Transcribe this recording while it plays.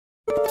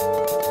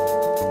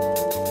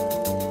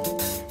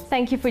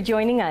Thank you for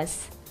joining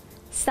us.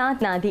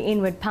 Sadhana, the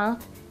inward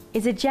path,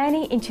 is a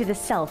journey into the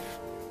self,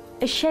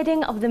 a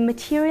shedding of the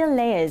material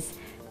layers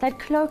that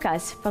cloak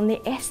us from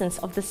the essence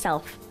of the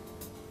self,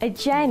 a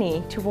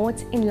journey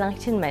towards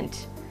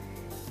enlightenment.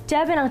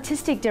 Durban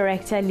Artistic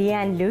Director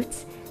Leanne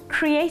Lutz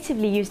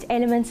creatively used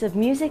elements of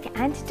music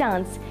and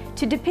dance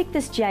to depict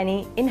this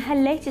journey in her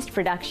latest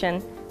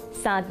production,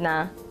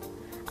 Sadhana.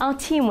 Our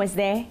team was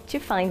there to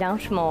find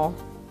out more.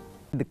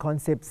 The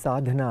concept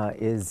sadhana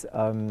is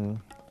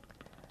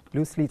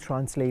loosely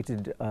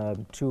translated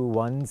to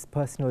one's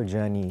personal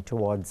journey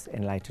towards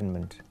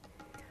enlightenment.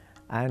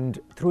 And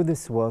through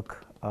this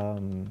work,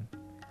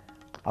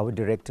 our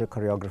director,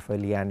 choreographer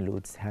Leanne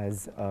Lutz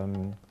has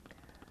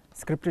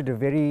scripted a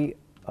very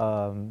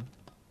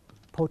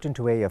potent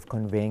way of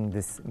conveying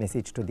this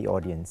message to the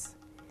audience.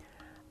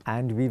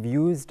 And we've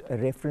used a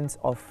reference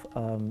of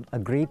a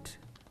great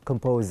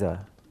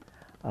composer,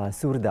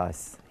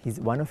 Surdas.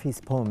 One of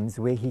his poems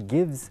where he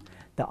gives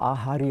the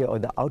aharya or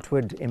the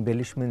outward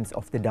embellishments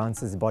of the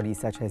dancer's body,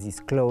 such as his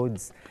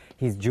clothes,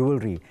 his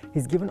jewelry.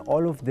 He's given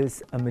all of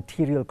this a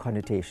material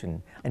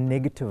connotation, a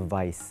negative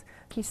vice.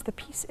 The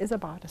piece is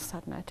about a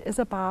sadhana. It is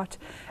about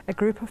a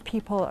group of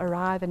people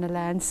arrive in a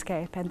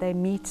landscape and they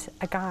meet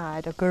a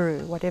guide, a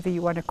guru, whatever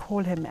you want to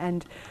call him,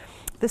 and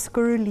this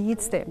guru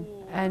leads them.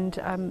 And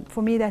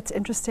for me that's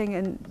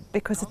interesting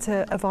because it's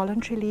a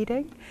voluntary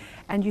leading,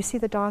 and you see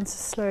the dancers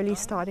slowly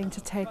starting to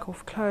take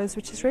off clothes,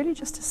 which is really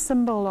just a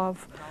symbol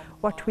of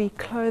what we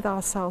clothe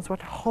ourselves,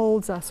 what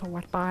holds us or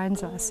what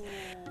binds us.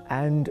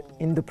 And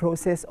in the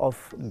process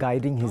of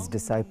guiding his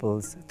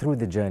disciples through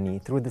the journey,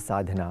 through the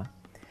sadhana,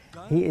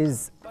 he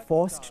is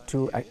forced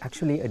to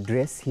actually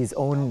address his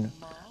own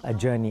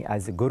journey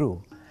as a guru.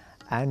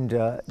 And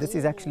this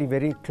is actually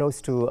very close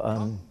to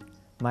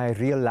my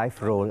real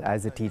life role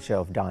as a teacher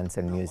of dance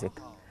and music.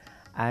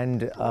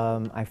 And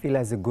I feel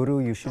as a guru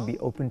you should be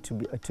open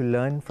to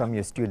learn from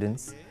your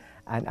students,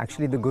 and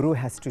actually the guru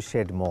has to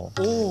shed more.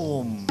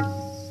 Om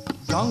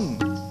Gang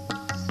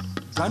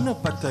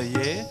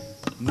Ganapataye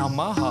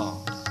Namaha.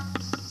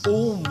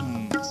 Om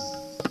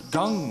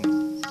Gang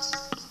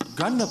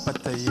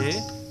Ganapataye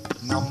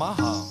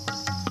Namaha.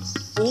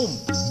 Om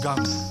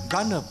Gang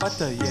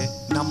Ganapataye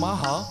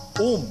Namaha.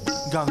 Om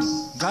Gang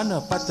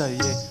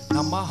Ganapataye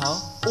Namaha.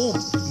 Om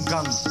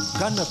Gang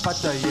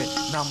Ganapataye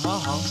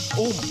Namaha.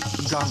 Om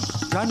Gang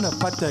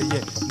Ganapataye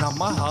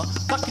Namaha.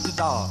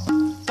 Takida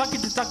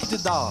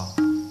Takida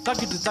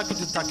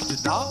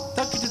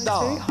It's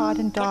very hard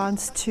in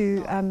dance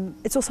to,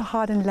 it's also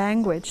hard in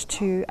language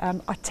to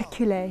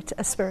articulate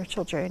a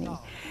spiritual journey.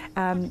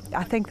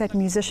 I think that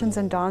musicians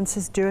and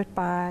dancers do it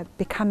by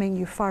becoming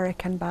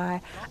euphoric and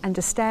by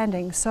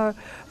understanding. So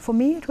for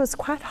me it was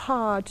quite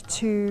hard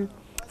to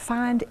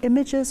find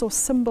images or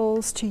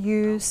symbols to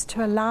use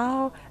to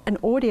allow an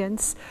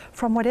audience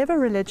from whatever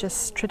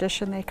religious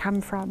tradition they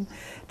come from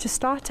to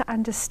start to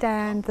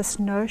understand this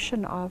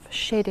notion of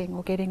shedding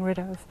or getting rid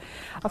of.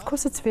 Of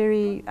course it's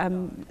very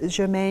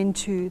germane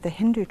to the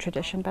Hindu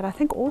tradition, but I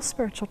think all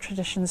spiritual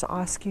traditions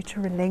ask you to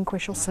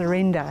relinquish or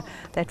surrender,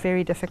 that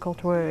very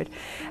difficult word.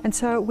 And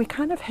so we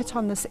kind of hit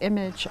on this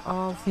image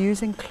of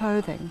using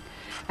clothing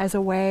as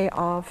a way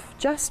of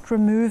just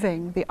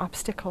removing the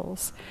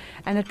obstacles,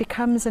 and it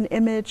becomes an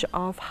image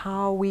of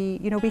how we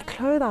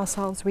clothe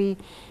ourselves, we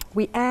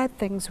add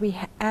things, we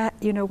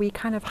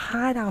kind of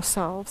hide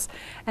ourselves,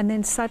 and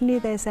then suddenly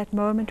there's that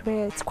moment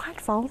where it's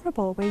quite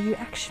vulnerable, where you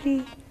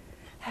actually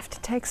have to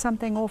take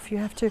something off.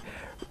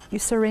 You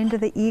surrender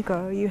the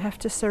ego, you have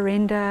to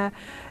surrender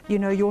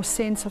your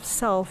sense of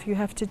self, you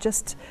have to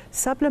just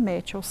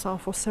sublimate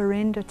yourself or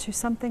surrender to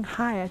something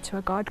higher, to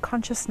a God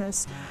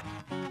consciousness.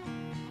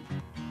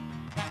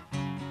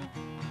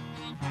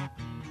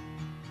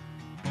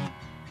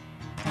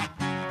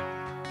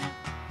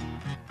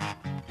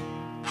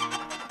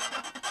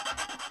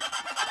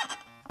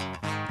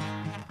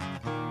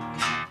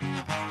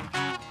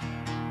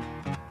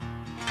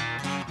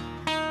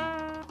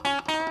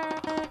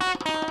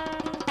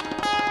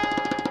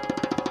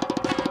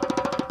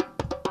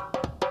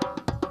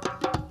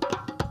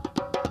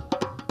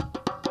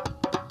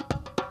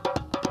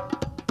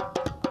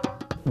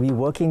 We're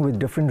working with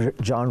different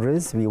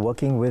genres, we're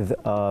working with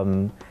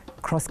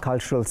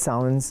cross-cultural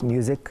sounds,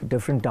 music,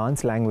 different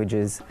dance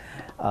languages,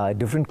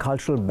 different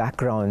cultural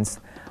backgrounds,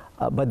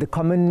 but the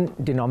common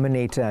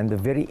denominator and the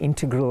very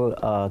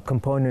integral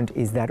component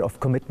is that of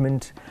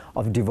commitment,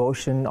 of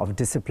devotion, of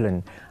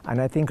discipline.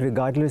 And I think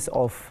regardless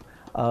of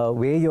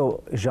where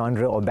your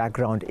genre or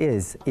background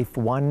is, if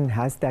one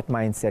has that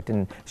mindset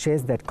and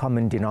shares that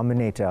common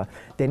denominator,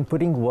 then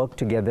putting work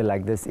together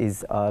like this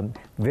is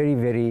very,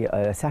 very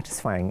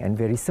satisfying and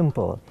very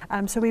simple.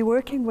 So we're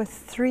working with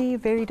three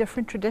very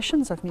different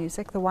traditions of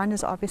music. The one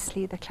is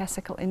obviously the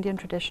classical Indian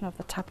tradition of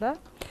the tabla.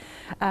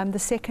 The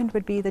second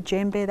would be the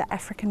djembe, the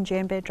African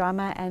djembe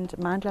drummer, and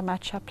Mandla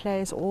Macha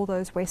plays all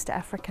those West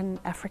African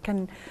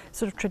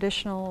sort of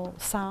traditional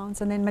sounds.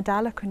 And then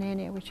Madala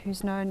Kunene,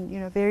 who's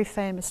known, very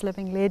famous living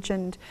something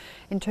legend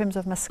in terms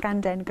of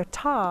maskanda and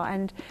guitar.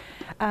 And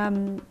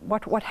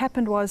what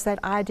happened was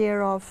that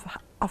idea of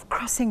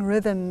crossing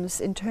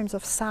rhythms in terms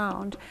of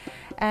sound,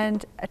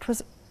 and it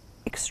was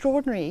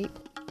extraordinary.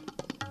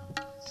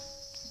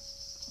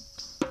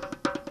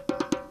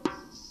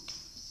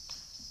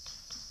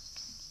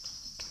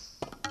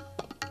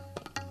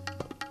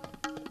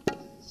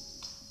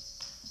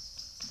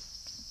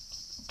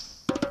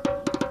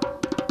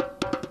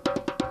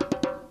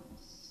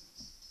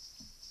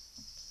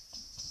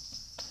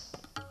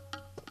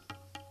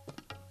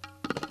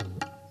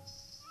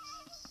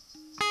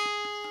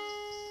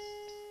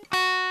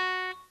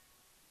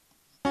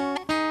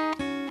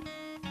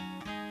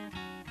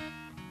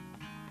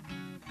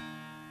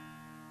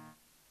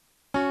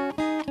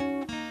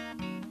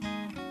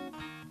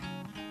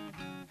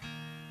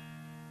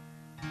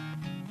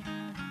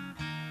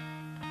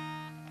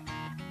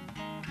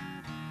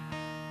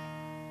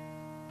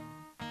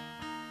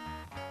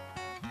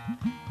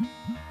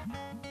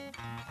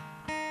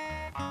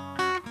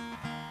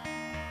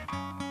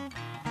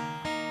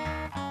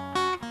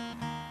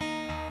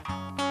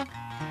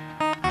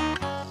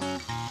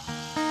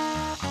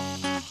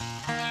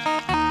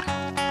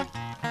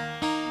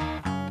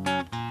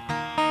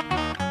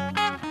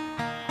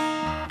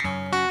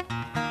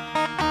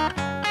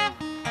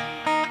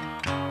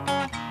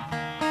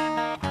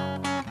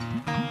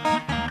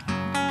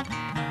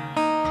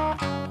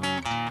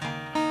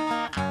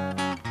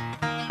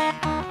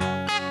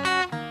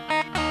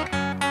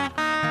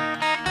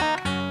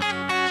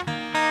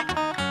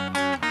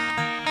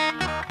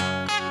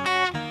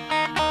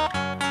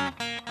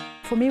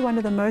 For me, one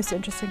of the most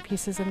interesting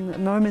pieces and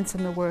moments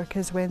in the work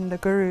is when the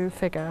guru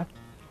figure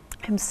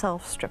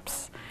himself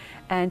strips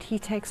and he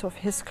takes off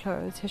his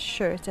clothes, his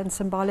shirt, and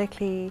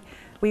symbolically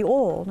we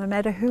all, no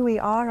matter who we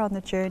are on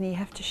the journey,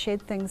 have to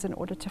shed things in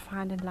order to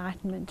find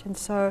enlightenment. And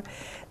so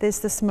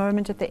there's this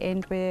moment at the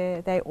end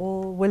where they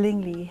all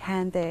willingly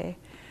hand the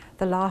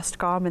last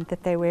garment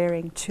that they're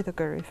wearing to the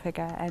guru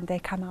figure, and they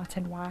come out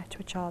in white,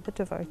 which are the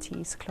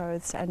devotees'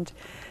 clothes, and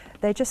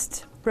they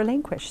just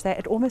relinquish.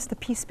 The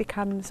piece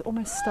becomes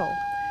almost still,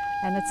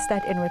 and it's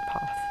that inward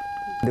path.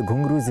 The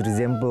ghungroos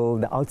resemble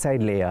the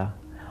outside layer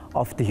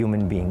of the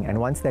human being, and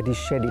once that is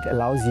shed, it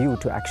allows you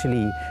to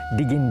actually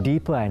dig in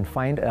deeper and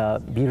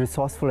be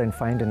resourceful and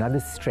find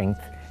another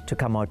strength to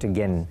come out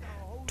again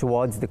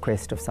towards the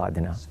quest of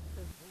sadhana.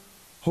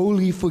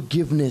 Holy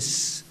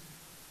forgiveness,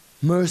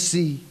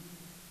 mercy,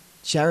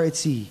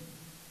 charity,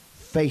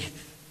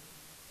 faith,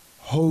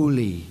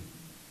 holy,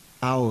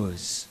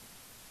 ours,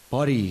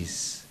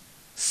 bodies,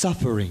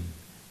 suffering,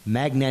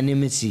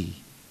 magnanimity,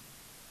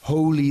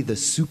 holy the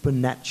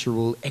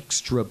supernatural,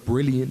 extra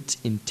brilliant,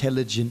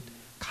 intelligent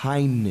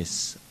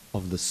kindness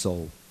of the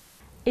soul.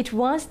 It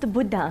was the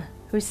Buddha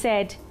who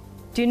said,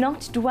 "Do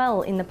not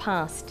dwell in the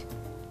past.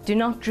 Do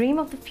not dream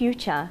of the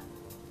future.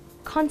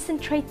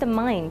 Concentrate the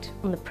mind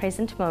on the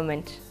present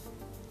moment."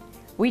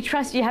 We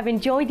trust you have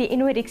enjoyed the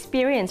inward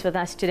experience with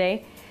us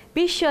today.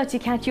 Be sure to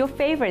catch your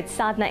favorite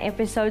Sadhana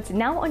episodes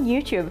now on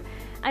YouTube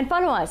and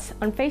follow us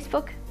on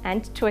Facebook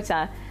and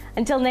Twitter.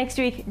 Until next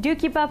week, do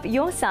keep up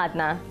your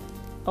sadhana.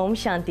 Om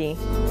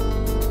Shanti.